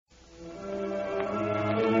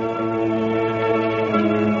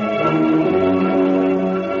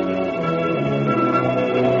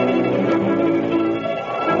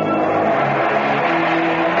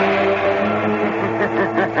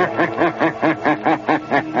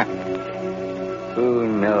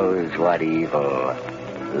what evil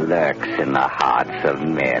lurks in the hearts of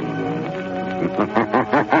men.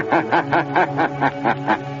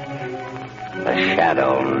 The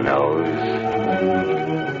shadow knows.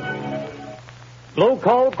 Blue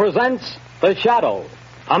Coal presents The Shadow,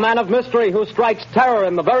 a man of mystery who strikes terror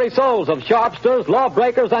in the very souls of sharpsters,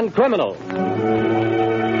 lawbreakers, and criminals.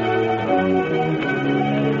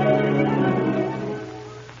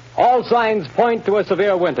 All signs point to a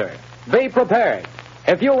severe winter. Be prepared.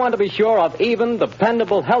 If you want to be sure of even,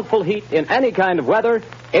 dependable, healthful heat in any kind of weather,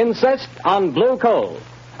 insist on Blue Coal,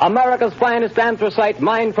 America's finest anthracite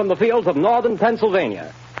mined from the fields of northern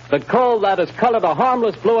Pennsylvania. The coal that is colored a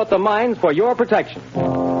harmless blue at the mines for your protection.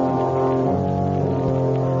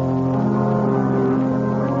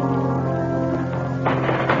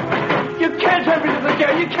 You can't have me to the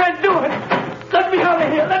jail. You can't do it. Let me out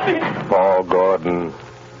of here. Let me... Paul Gordon,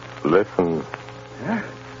 listen. Huh?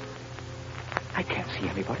 I can't see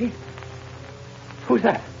anybody. Who's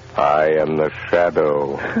that? I am the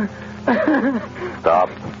Shadow. Stop.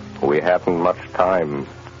 We haven't much time.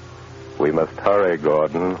 We must hurry,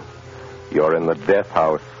 Gordon. You're in the death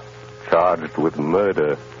house, charged with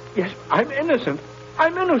murder. Yes, I'm innocent.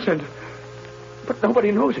 I'm innocent. But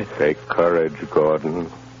nobody knows it. Take courage, Gordon.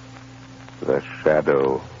 The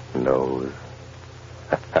Shadow knows.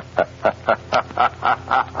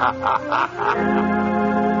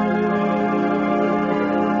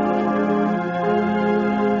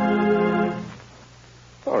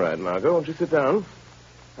 All right, Margot, won't you sit down?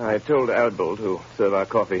 I told Albert to serve our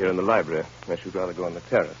coffee here in the library, unless you'd rather go on the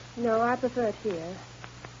terrace. No, I prefer it here.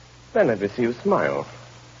 Then let me see you smile.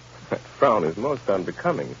 That frown is most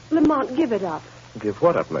unbecoming. Lamont, give it up. Give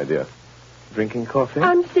what up, my dear? Drinking coffee?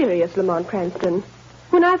 I'm serious, Lamont Cranston.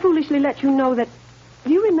 When I foolishly let you know that...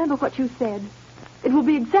 Do you remember what you said? It will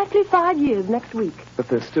be exactly 5 years next week. But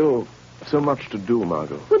there's still so much to do,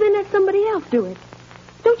 Margot. Well, then let somebody else do it.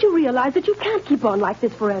 Don't you realize that you can't keep on like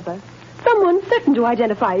this forever? Someone's certain to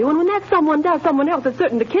identify you, and when that someone does, someone else is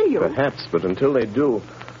certain to kill you. Perhaps, but until they do...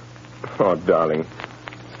 Oh, darling,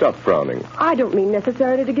 stop frowning. I don't mean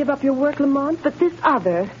necessarily to give up your work, Lamont, but this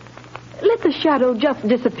other. Let the Shadow just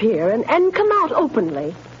disappear and come out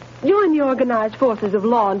openly. Join the organized forces of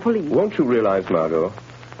law and police. Won't you realize, Margot,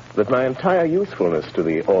 that my entire usefulness to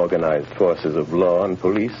the organized forces of law and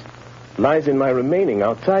police lies in my remaining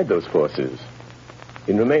outside those forces,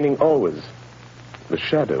 in remaining always the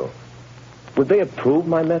Shadow? Would they approve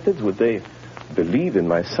my methods? Would they believe in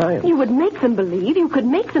my science? You would make them believe. You could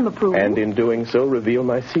make them approve. And in doing so, reveal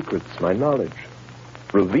my secrets, my knowledge.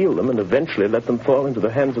 Reveal them and eventually let them fall into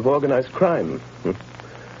the hands of organized crime.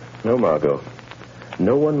 No, Margot.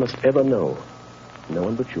 No one must ever know. No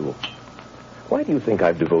one but you. Why do you think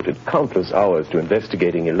I've devoted countless hours to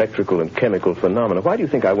investigating electrical and chemical phenomena? Why do you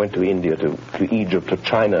think I went to India, to Egypt, to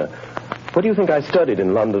China? What do you think I studied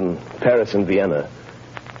in London, Paris, and Vienna?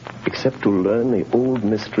 Except to learn the old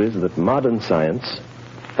mysteries that modern science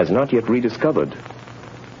has not yet rediscovered.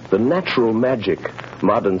 The natural magic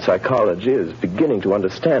modern psychology is beginning to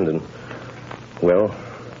understand, and, well,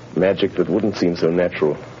 magic that wouldn't seem so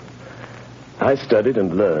natural. I studied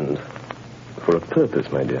and learned for a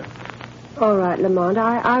purpose, my dear. All right, Lamont,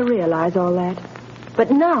 I realize all that.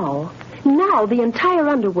 But now the entire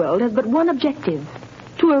underworld has but one objective,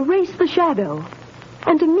 to erase the Shadow.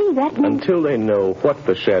 And to me, that means... Until they know what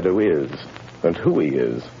the Shadow is and who he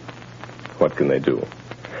is, what can they do?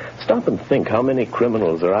 Stop and think how many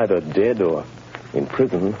criminals are either dead or in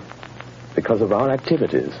prison because of our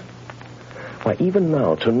activities. Why, even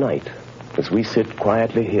now, tonight, as we sit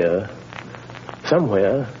quietly here,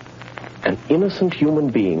 somewhere, an innocent human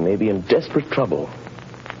being may be in desperate trouble.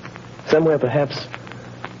 Somewhere, perhaps,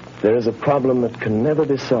 there is a problem that can never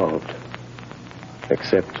be solved,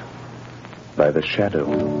 except by the Shadow.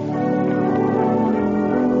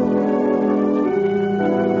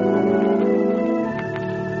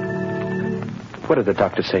 What did the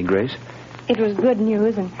doctor say, Grace? It was good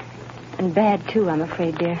news and bad, too, I'm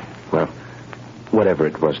afraid, dear. Well, whatever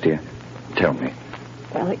it was, dear, tell me.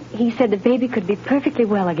 Well, he said the baby could be perfectly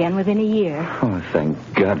well again within a year. Oh, thank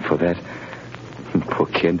God for that. Poor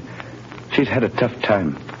kid. She's had a tough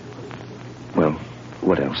time. Well,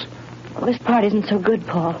 what else? Well, this part isn't so good,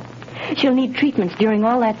 Paul. She'll need treatments during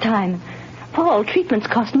all that time. Paul, treatments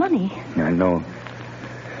cost money. I know.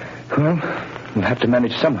 Well, we'll have to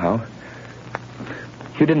manage somehow.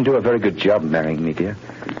 You didn't do a very good job marrying me, dear.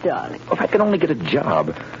 Darling. If I could only get a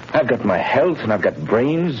job. I've got my health and I've got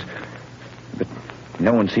brains. But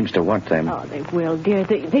no one seems to want them. Oh, they will, dear.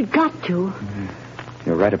 They've got to.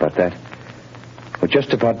 You're right about that. We're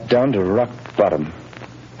just about down to rock bottom.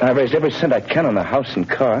 I've raised every cent I can on the house and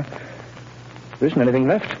car. There isn't anything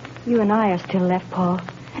left. You and I are still left, Paul.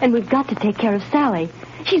 And we've got to take care of Sally.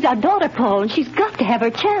 She's our daughter, Paul, and she's got to have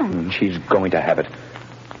her chance. She's going to have it.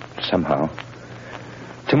 Somehow.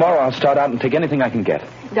 Tomorrow I'll start out and take anything I can get.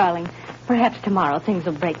 Darling, perhaps tomorrow things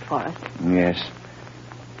will break for us. Yes.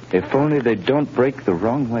 If only they don't break the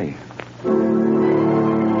wrong way.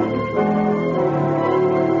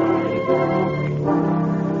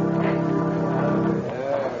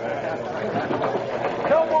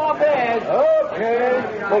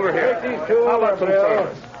 Over here. Take these two. How about some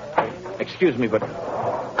service? Excuse me, but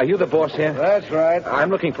are you the boss here? That's right. I'm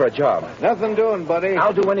looking for a job. Nothing doing, buddy.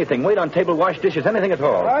 I'll do anything. Wait on table, wash dishes, anything at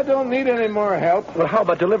all. I don't need any more help. Well, how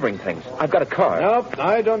about delivering things? I've got a car. Nope,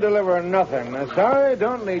 I don't deliver nothing. Sorry,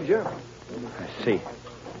 don't need you. I see.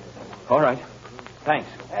 All right. Thanks.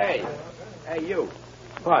 Hey, you.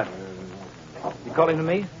 What? You calling to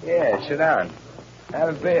me? Yeah, sit down. Have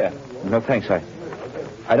a beer. No, thanks.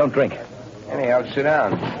 I don't drink. Anyhow, sit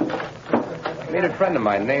down. Meet a friend of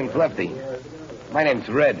mine named Lefty. My name's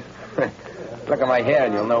Red. Look at my hair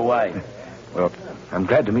and you'll know why. Well, I'm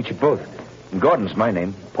glad to meet you both. Gordon's my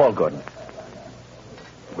name, Paul Gordon.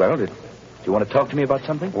 Well, do you want to talk to me about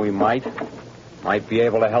something? We might be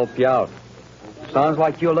able to help you out. Sounds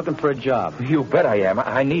like you're looking for a job. You bet I am.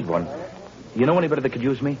 I need one. You know anybody that could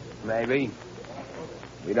use me? Maybe.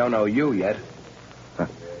 We don't know you yet.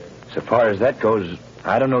 So far as that goes,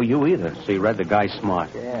 I don't know you either. See, Red, the guy's smart.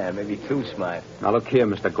 Yeah, maybe too smart. Now, look here,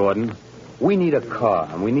 Mr. Gordon. We need a car,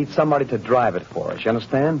 and we need somebody to drive it for us. You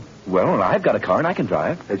understand? Well, I've got a car, and I can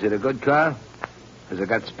drive. Is it a good car? Has it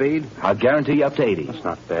got speed? I'll guarantee you up to 80. That's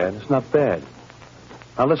not bad. It's not bad.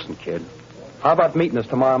 Now, listen, kid. How about meeting us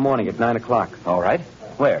tomorrow morning at 9 o'clock? All right.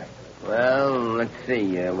 Where? Well, let's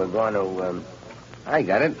see. We're going to, I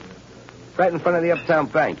got it. Right in front of the Uptown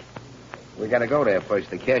Bank. We got to go there first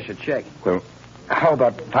to cash a check. Well, how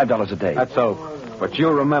about $5 a day? That's so. But you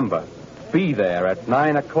remember, be there at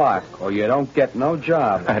 9 o'clock or you don't get no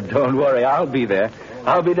job. Don't worry, I'll be there.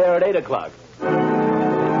 I'll be there at 8 o'clock.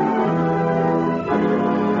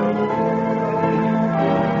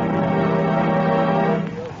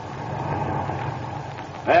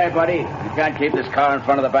 Hey, buddy, you can't keep this car in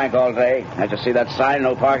front of the bank all day. Can't you see that sign,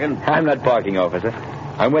 no parking? I'm not parking, officer.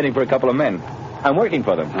 I'm waiting for a couple of men. I'm working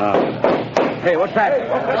for them. Hey, what's that?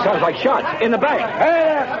 Sounds like shots in the bank. Hey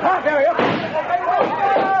there, stop there, you.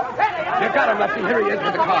 You got him, Lefty. Here he is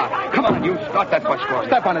with the car. Come on, you start that bus for us.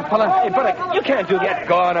 Step on it, fella. Hey, buddy, you can't do that.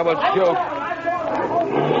 Go on, I will shoot.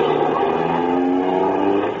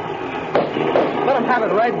 Let him have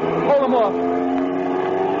it, Red. Hold him off.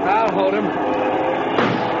 I'll hold him.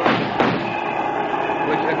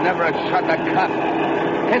 Wish I'd never have shot that cop.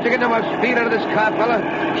 Can't you get no more speed out of this car, fella?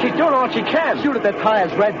 She's doing all she can. Shoot at their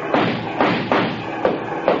tires, Red.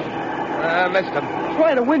 Missed him.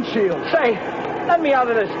 Try the windshield. Say, let me out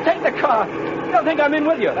of this. Take the car. You don't think I'm in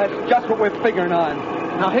with you? That's just what we're figuring on.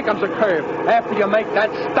 Now, here comes a curve. After you make that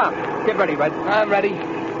stop. Get ready, Red. I'm ready.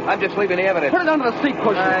 I'm just leaving the evidence. Put it under the seat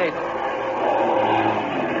cushion. Right.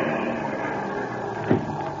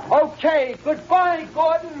 Okay, goodbye,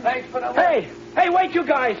 Gordon. Thanks for the... Hey, wait, you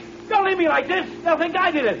guys. Don't leave me like this. They'll think I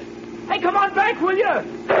did it. Hey, come on back, will you?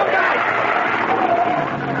 Look out!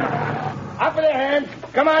 Up with their hands.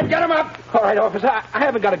 Come on, get them up. All right, officer. I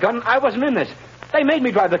haven't got a gun. I wasn't in this. They made me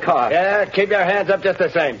drive the car. Yeah, keep your hands up just the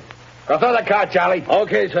same. Go throw the car, Charlie.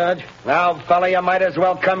 Okay, Sarge. Now, fella, you might as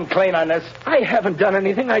well come clean on this. I haven't done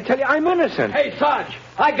anything. I tell you, I'm innocent. Hey, Sarge,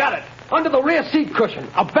 I got it. Under the rear seat cushion.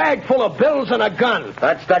 A bag full of bills and a gun.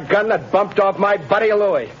 That's the gun that bumped off my buddy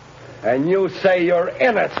Louie. And you say you're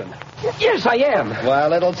innocent. Yes, I am.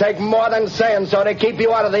 Well, it'll take more than saying so to keep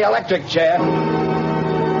you out of the electric chair.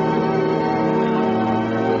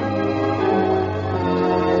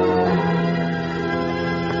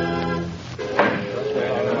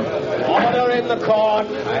 Order in the court.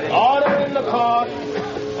 Order in the court.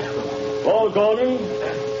 Paul Gordon,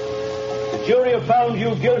 the jury have found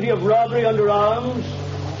you guilty of robbery under arms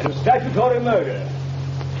and statutory murder.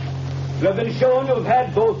 You have been shown to have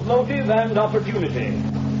had both motive and opportunity.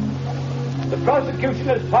 The prosecution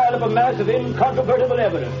has piled up a mass of incontrovertible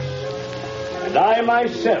evidence, and I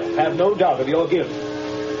myself have no doubt of your guilt.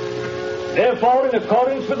 Therefore, in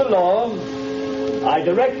accordance with the law, I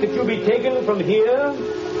direct that you be taken from here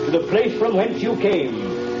to the place from whence you came,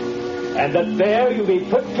 and that there you be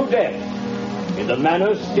put to death in the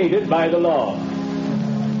manner stated by the law.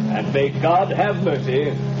 And may God have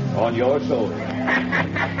mercy on your soul.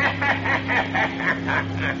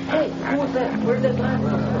 Hey, who was that? Where did that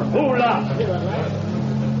laugh? Who laughed?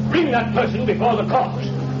 Bring that person before the court.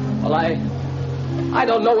 Well, I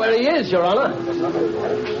don't know where he is, Your Honor.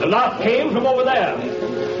 The laugh came from over there.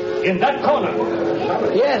 In that corner.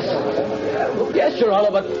 Yes. Yes, Your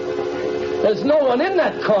Honor, but there's no one in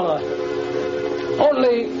that corner.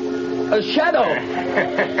 Only a shadow.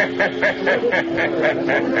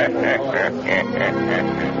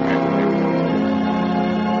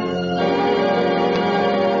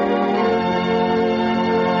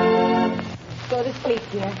 Go to sleep,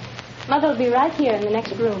 dear. Mother will be right here in the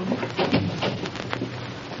next room.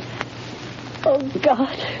 Oh,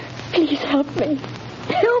 God, please help me.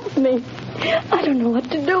 Help me. I don't know what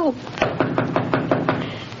to do.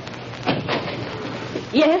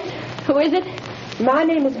 Yes? Who is it? My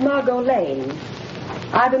name is Margot Lane.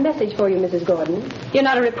 I have a message for you, Mrs. Gordon. You're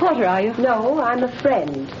not a reporter, are you? No, I'm a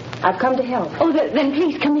friend. I've come to help. Oh, then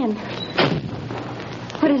please come in.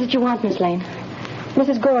 What is it you want, Miss Lane?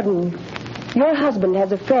 Mrs. Gordon, your husband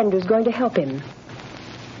has a friend who's going to help him.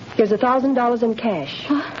 Here's $1,000 in cash.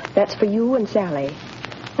 That's for you and Sally.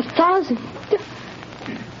 1,000?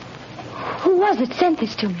 Who was it sent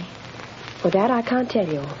this to me? For that, I can't tell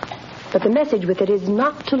you. But the message with it is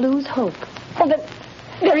not to lose hope. Oh, but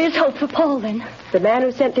there is hope for Paul, then. The man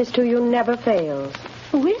who sent this to you never fails.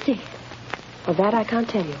 Who is he? Of that, I can't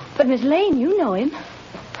tell you. But, Miss Lane, you know him.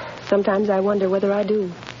 Sometimes I wonder whether I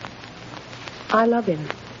do. I love him.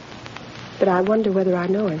 But I wonder whether I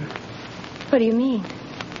know him. What do you mean?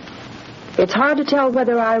 It's hard to tell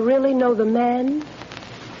whether I really know the man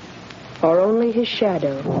or only his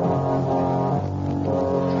shadow.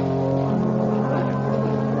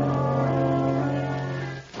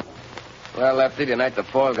 Well, Lefty, tonight the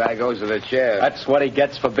fall guy goes to the chair. That's what he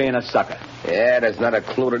gets for being a sucker. Yeah, there's not a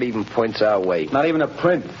clue that even points our way. Not even a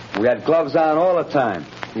print. We had gloves on all the time.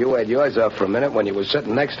 You had yours off for a minute when you were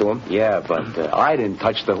sitting next to him. Yeah, but I didn't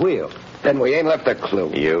touch the wheel. Then we ain't left a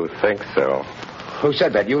clue. You think so? Who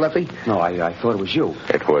said that? You, Lefty? No, I thought it was you.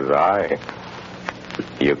 It was I.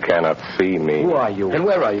 You cannot see me. Who are you? And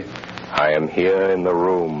where are you? I am here in the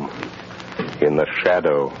room, in the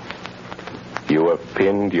shadow. You have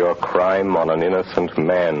pinned your crime on an innocent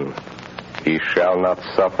man. He shall not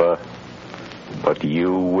suffer, but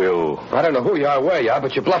you will. I don't know who you are, where you are,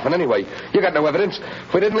 but you're bluffing anyway. You got no evidence.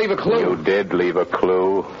 We didn't leave a clue. You did leave a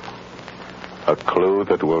clue. A clue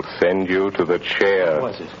that will send you to the chair. Where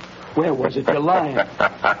was it? Where was it? You're lying.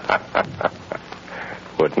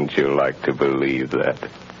 Wouldn't you like to believe that?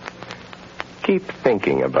 Keep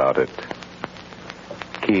thinking about it.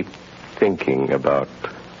 Keep thinking about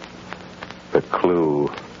the clue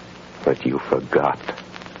that you forgot.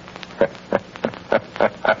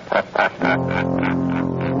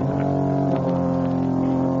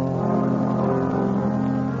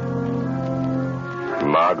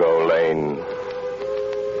 Margot Lane.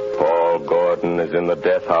 Paul Gordon is in the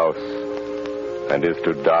death house and is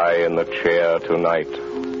to die in the chair tonight.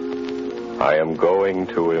 I am going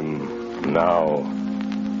to him now.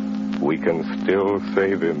 We can still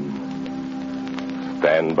save him.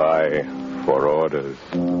 Stand by for orders.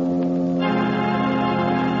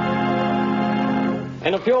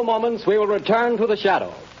 In a few moments, we will return to the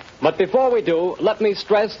shadow. But before we do, let me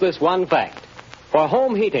stress this one fact. For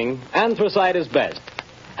home heating, anthracite is best.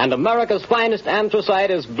 And America's finest anthracite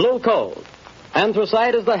is blue coal.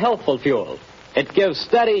 Anthracite is the healthful fuel. It gives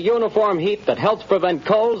steady, uniform heat that helps prevent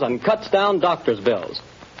colds and cuts down doctor's bills.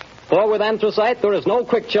 For with anthracite, there is no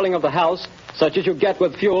quick chilling of the house, such as you get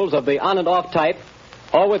with fuels of the on and off type,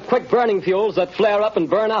 or with quick-burning fuels that flare up and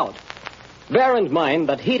burn out. Bear in mind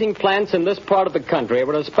that heating plants in this part of the country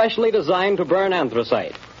were especially designed to burn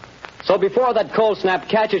anthracite. So before that cold snap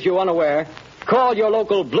catches you unaware, call your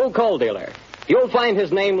local blue coal dealer. You'll find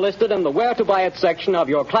his name listed in the Where to Buy It section of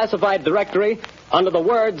your classified directory under the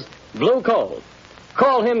words Blue Coal.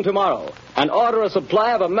 Call him tomorrow and order a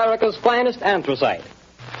supply of America's finest anthracite.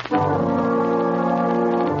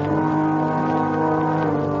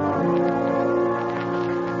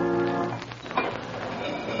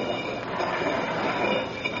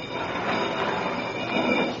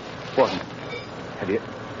 Gordon, have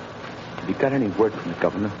you got any word from the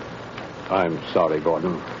governor? I'm sorry,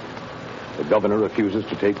 Gordon. The governor refuses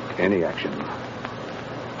to take any action.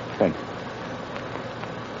 Thanks.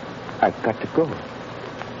 I've got to go.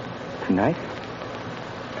 Tonight?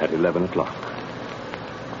 At 11 o'clock.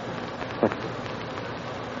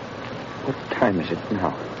 What time is it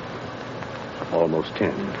now? Almost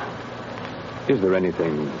 10. Is there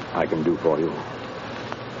anything I can do for you?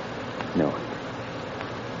 No.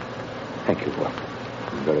 Thank you, Gordon.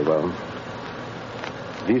 Very well.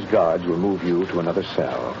 These guards will move you to another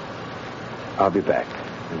cell. I'll be back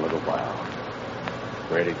in a little while.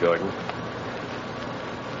 Ready, Gordon?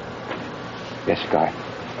 Yes, Guy.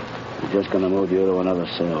 We're just going to move you to another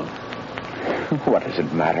cell. What does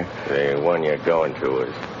it matter? The one you're going to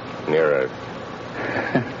is Nearer.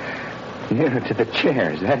 Nearer to the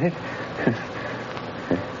chair, is that it?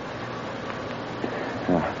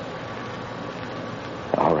 Oh.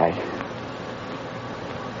 All right.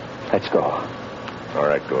 Let's go. All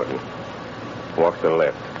right, Gordon. Walk to the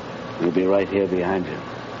left. We'll be right here behind you.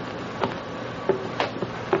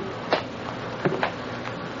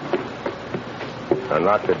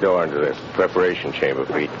 Unlock the door into the preparation chamber,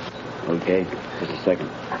 Pete. Okay, just a second.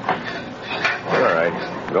 All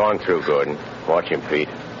right. Go on through, Gordon. Watch him, Pete.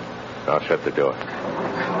 I'll shut the door.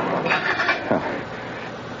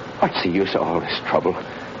 What's the use of all this trouble?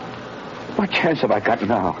 What chance have I got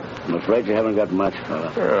now? I'm afraid you haven't got much,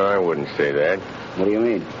 fella. Oh, I wouldn't say that. What do you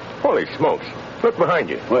mean? Holy smokes. Look behind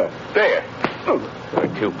you. Where? There.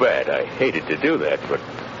 Too bad. I hated to do that, but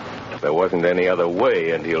there wasn't any other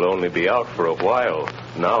way, and he'll only be out for a while.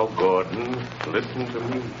 Now, Gordon, listen to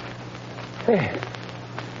me. Hey,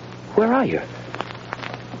 where are you?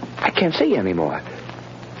 I can't see you anymore.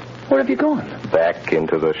 Where have you gone? Back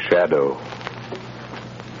into the shadow.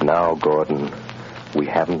 Now, Gordon, we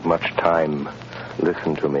haven't much time.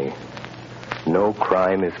 Listen to me. No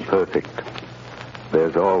crime is perfect.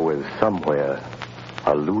 There's always somewhere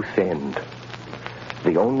a loose end.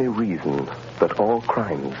 The only reason that all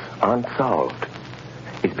crimes aren't solved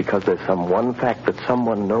is because there's some one fact that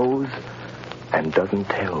someone knows and doesn't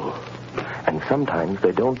tell. And sometimes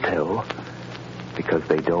they don't tell because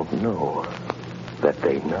they don't know that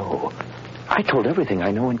they know. I told everything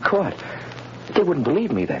I know in court. They wouldn't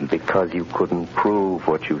believe me then. Because you couldn't prove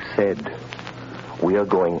what you said. We are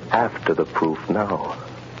going after the proof now.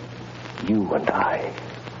 You and I.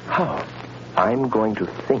 How? I'm going to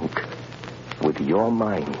think with your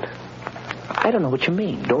mind. I don't know what you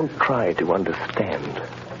mean. Don't try to understand.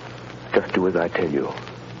 Just do as I tell you.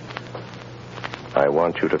 I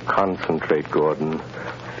want you to concentrate, Gordon.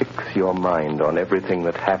 Fix your mind on everything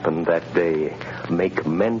that happened that day. Make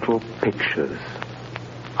mental pictures.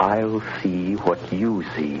 I'll see what you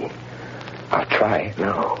see. I'll try.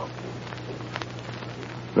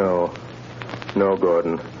 No,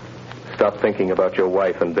 Gordon. Stop thinking about your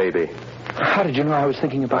wife and baby. How did you know I was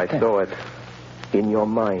thinking about that? I saw it in your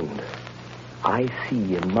mind. I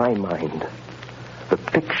see in my mind the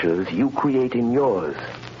pictures you create in yours.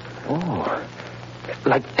 Oh,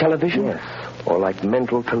 like television? Yes, or like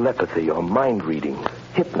mental telepathy or mind reading,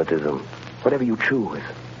 hypnotism, whatever you choose.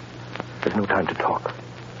 There's no time to talk.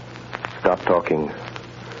 Stop talking.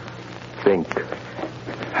 Think.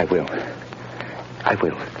 I will.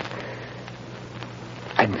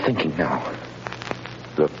 I'm thinking now.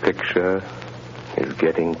 The picture is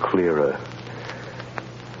getting clearer.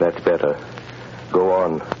 That's better. Go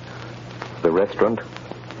on. The restaurant?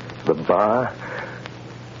 The bar?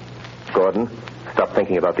 Gordon, stop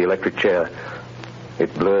thinking about the electric chair.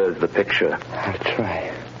 It blurs the picture. I'll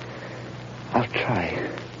try.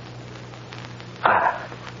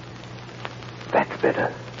 That's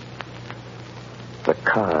better. The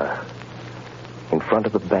car in front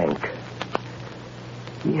of the bank.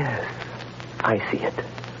 Yes, I see it.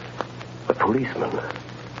 The policeman.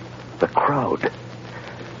 The crowd.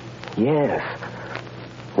 Yes.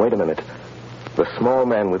 Wait a minute. The small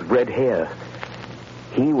man with red hair.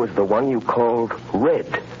 He was the one you called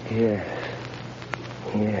Red. Yes,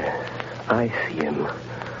 I see him.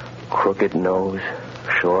 Crooked nose,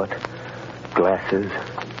 short, glasses.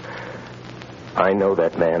 I know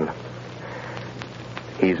that man.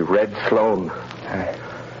 He's Red Sloan.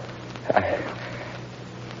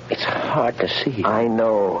 It's hard to see. I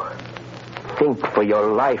know. Think for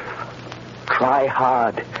your life. Try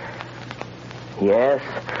hard. Yes,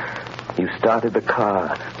 you started the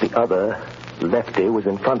car. The other, Lefty, was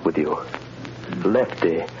in front with you.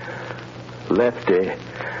 Lefty.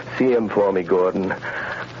 See him for me, Gordon.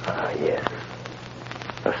 Yes.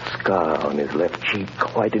 A scar on his left cheek.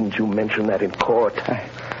 Why didn't you mention that in court?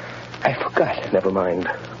 I forgot. Never mind.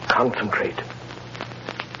 Concentrate.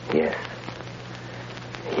 Yes.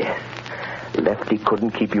 Lefty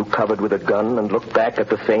couldn't keep you covered with a gun and look back at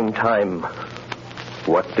the same time.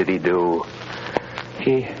 What did he do?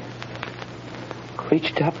 He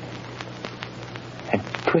reached up and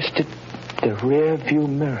twisted the rear view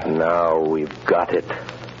mirror. Now we've got it.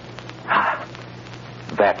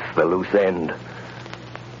 That's the loose end.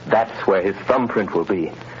 That's where his thumbprint will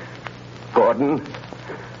be. Gordon,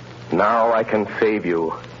 now I can save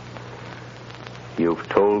you. You've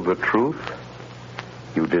told the truth.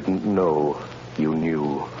 You didn't know you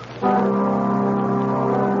knew.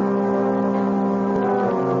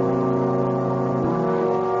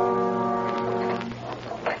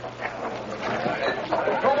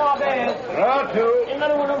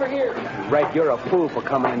 Another one over here. Right You're a fool for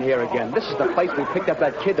coming in here again. This is the place we picked up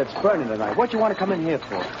that kid that's burning tonight. What'd you want to come in here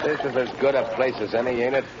for? This is as good a place as any,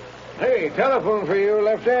 ain't it? Hey, telephone for you,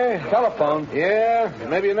 Lefty. Telephone? Yeah,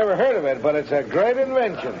 maybe you never heard of it, but it's a great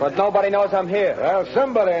invention. But nobody knows I'm here. Well,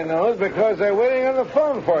 somebody knows because they're waiting on the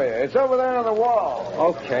phone for you. It's over there on the wall.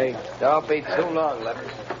 Okay. Don't be too long, Lefty.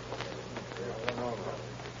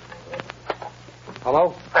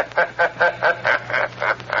 Hello?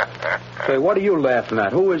 Say, what are you laughing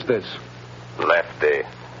at? Who is this? Lefty,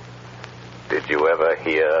 did you ever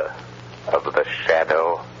hear of the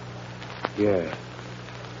shadow? Yeah.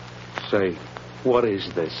 Say, what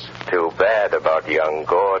is this? Too bad about young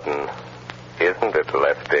Gordon, isn't it,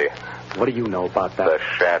 Lefty? What do you know about that? The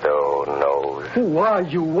shadow knows. Who are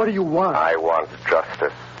you? What do you want? I want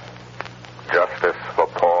justice. Justice for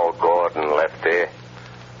Paul Gordon, Lefty.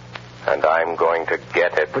 And I'm going to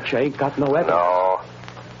get it. But you ain't got no evidence. No.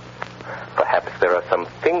 Perhaps there are some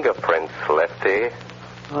fingerprints, Lefty.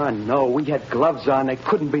 Oh, no. We had gloves on. There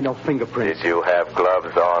couldn't be no fingerprints. Did you have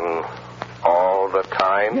gloves on all the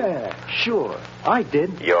time? Yeah, sure. I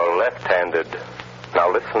did. You're left-handed.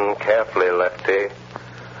 Now listen carefully, Lefty.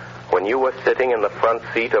 When you were sitting in the front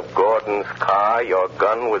seat of Gordon's car, your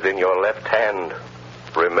gun was in your left hand.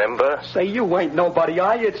 Remember? Say, you ain't nobody,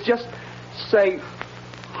 are you? It's just... Say...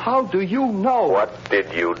 How do you know? What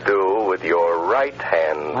did you do with your right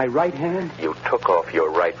hand? My right hand? You took off your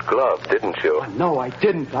right glove, didn't you? Oh, no, I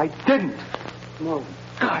didn't. I didn't. No.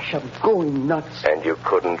 Gosh, I'm going nuts. And you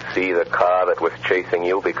couldn't see the car that was chasing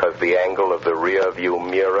you because the angle of the rear view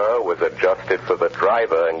mirror was adjusted for the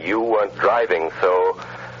driver and you weren't driving, so...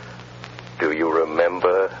 Do you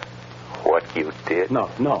remember what you did? No,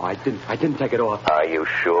 I didn't. I didn't take it off. Are you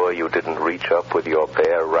sure you didn't reach up with your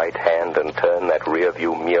bare right hand and turn that rear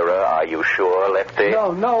view mirror? Are you sure, Lefty?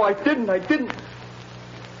 No, I didn't.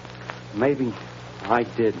 Maybe I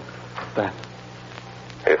did that.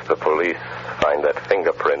 If the police find that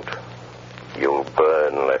fingerprint, you'll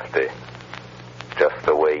burn, Lefty. Just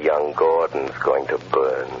the way young Gordon's going to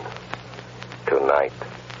burn tonight.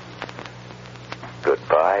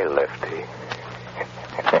 Goodbye, Lefty.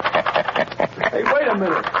 Hey, wait a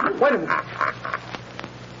minute.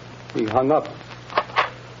 He hung up.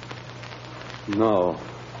 No.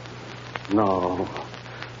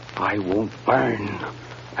 I won't burn.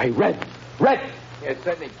 Hey, Red. You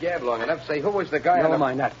certainly gabbed long enough. Say, who was the guy Never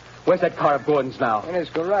mind that. Where's that car of Gordon's now? In his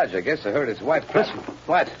garage, I guess. I heard his wife. Listen.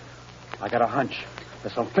 What? I got a hunch.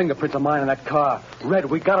 There's some fingerprints of mine in that car. Red,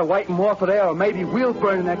 we gotta wipe them off of there, or maybe we'll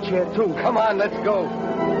burn in that chair, too. Come on, let's go.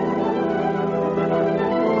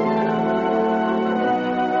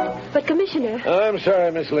 But, Commissioner... I'm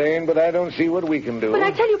sorry, Miss Lane, but I don't see what we can do. But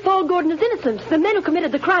I tell you, Paul Gordon is innocent. The men who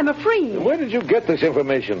committed the crime are free. Where did you get this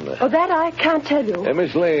information? Oh, that I can't tell you.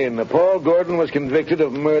 Miss Lane, Paul Gordon was convicted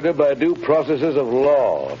of murder by due processes of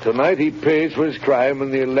law. Tonight he pays for his crime in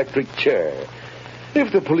the electric chair.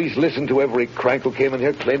 If the police listened to every crank who came in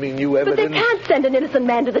here claiming new evidence... But they can't send an innocent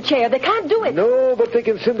man to the chair. They can't do it. No, but they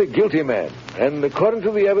can send a guilty man. And according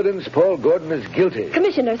to the evidence, Paul Gordon is guilty.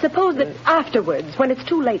 Commissioner, suppose that afterwards, when it's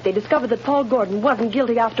too late, they discover that Paul Gordon wasn't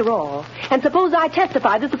guilty after all. And suppose I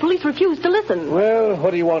testify that the police refused to listen. Well,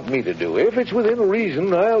 what do you want me to do? If it's within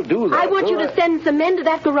reason, I'll do that. I want you to send some men to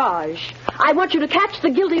that garage. I want you to catch the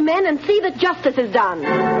guilty men and see that justice is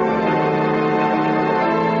done.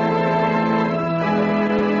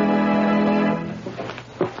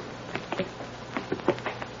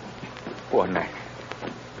 Gordon,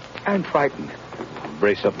 I'm frightened.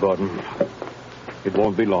 Brace up, Gordon. It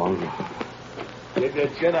won't be long. Get your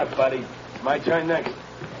chin up, buddy. My turn next.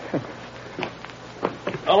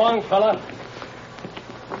 So long, fella.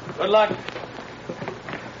 Good luck.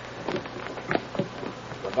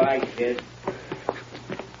 Goodbye, kid.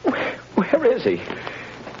 Where is he?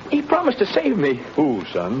 He promised to save me. Who,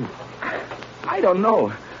 son? I don't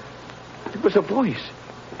know. It was a voice.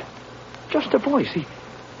 Just a voice.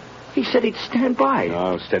 He said he'd stand by.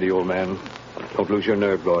 Now, steady, old man. Don't lose your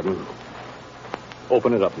nerve, Gordon.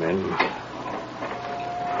 Open it up, men.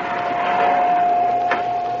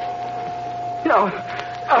 No,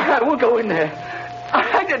 I won't go in there.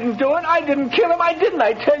 I didn't do it. I didn't kill him. I didn't,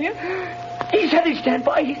 I tell you. He said he'd stand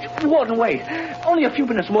by. Warden, wait. Only a few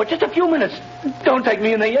minutes more. Just a few minutes. Don't take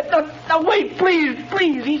me in there yet. No, wait, please.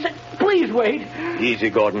 He said, please wait. Easy,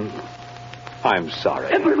 Gordon. I'm sorry.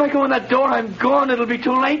 But if I go in that door, I'm gone. It'll be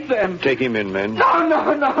too late then. Take him in, men.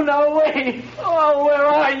 No, wait. Oh, where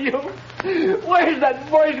are you? Where's that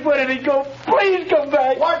voice? Where did he go? Please come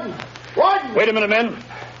back. Warden! Wait a minute, men.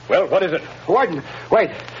 Well, what is it? Warden,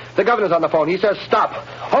 wait. The governor's on the phone. He says stop.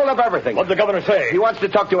 Hold up everything. What'd the governor say? He wants to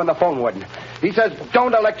talk to you on the phone, Warden. He says,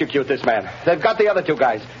 don't electrocute this man. They've got the other two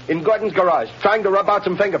guys in Gordon's garage trying to rub out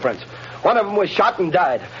some fingerprints. One of them was shot and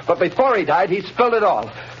died. But before he died, he spilled it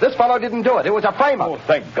all. This fellow didn't do it. It was a frame-up. Oh,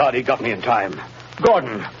 thank God he got me in time.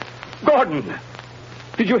 Gordon! Gordon!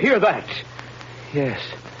 Did you hear that? Yes.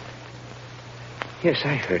 Yes,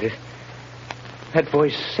 I heard it. That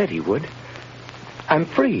voice said he would. I'm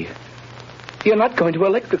free. You're not going to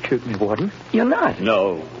electrocute me, Warden. You're not.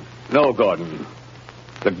 No, Gordon.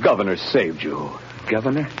 The governor saved you.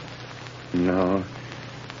 Governor? No,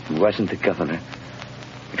 it wasn't the governor.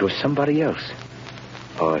 It was somebody else.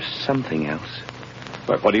 Or something else.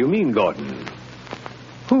 But what do you mean, Gordon?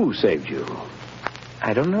 Who saved you?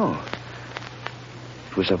 I don't know.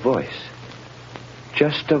 It was a voice.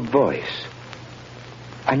 Just a voice.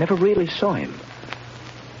 I never really saw him.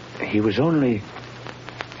 He was only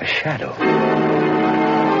a shadow.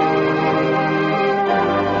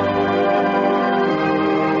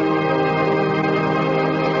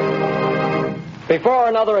 Before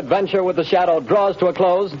another adventure with the Shadow draws to a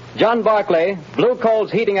close, John Barclay, Blue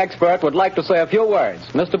Coal's heating expert, would like to say a few words.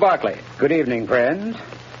 Mr. Barclay. Good evening, friends.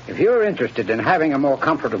 If you're interested in having a more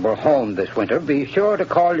comfortable home this winter, be sure to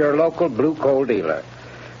call your local Blue Coal dealer.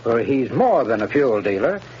 For he's more than a fuel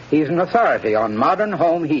dealer. He's an authority on modern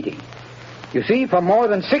home heating. You see, for more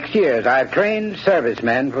than 6 years, I've trained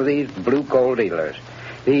servicemen for these Blue Coal dealers.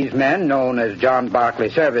 These men, known as John Barclay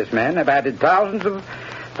servicemen, have added thousands of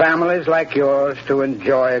families like yours to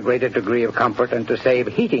enjoy a greater degree of comfort and to save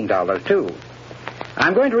heating dollars, too.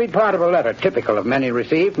 I'm going to read part of a letter typical of many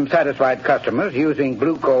received from satisfied customers using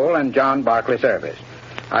Blue Coal and John Barclay service.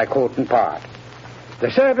 I quote in part. The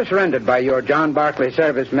service rendered by your John Barclay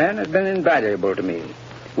servicemen has been invaluable to me.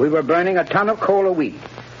 We were burning a ton of coal a week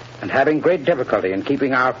and having great difficulty in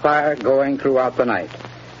keeping our fire going throughout the night.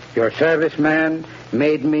 Your serviceman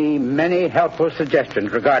made me many helpful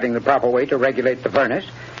suggestions regarding the proper way to regulate the furnace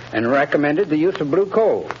and recommended the use of Blue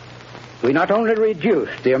Coal. We not only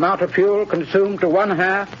reduced the amount of fuel consumed to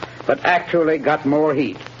 1/2, but actually got more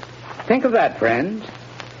heat. Think of that, friends.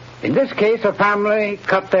 In this case, a family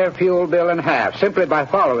cut their fuel bill in half simply by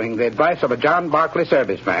following the advice of a John Barclay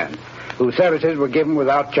serviceman, whose services were given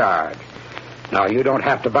without charge. Now, you don't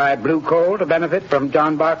have to buy Blue Coal to benefit from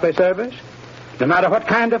John Barclay service. No matter what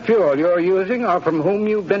kind of fuel you're using or from whom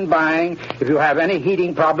you've been buying, if you have any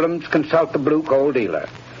heating problems, consult the Blue Coal dealer.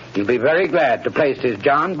 He'll be very glad to place his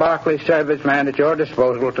John Barclay serviceman at your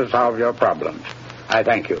disposal to solve your problems. I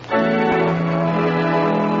thank you.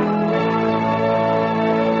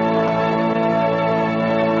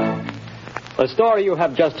 The story you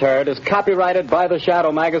have just heard is copyrighted by the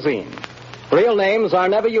Shadow magazine. Real names are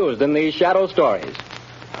never used in these Shadow stories.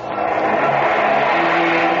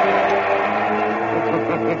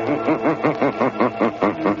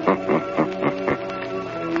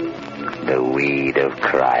 The weed of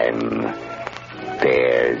crime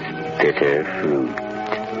bears bitter fruit.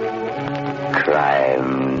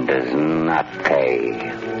 Crime does not pay.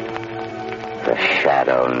 The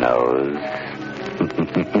Shadow knows.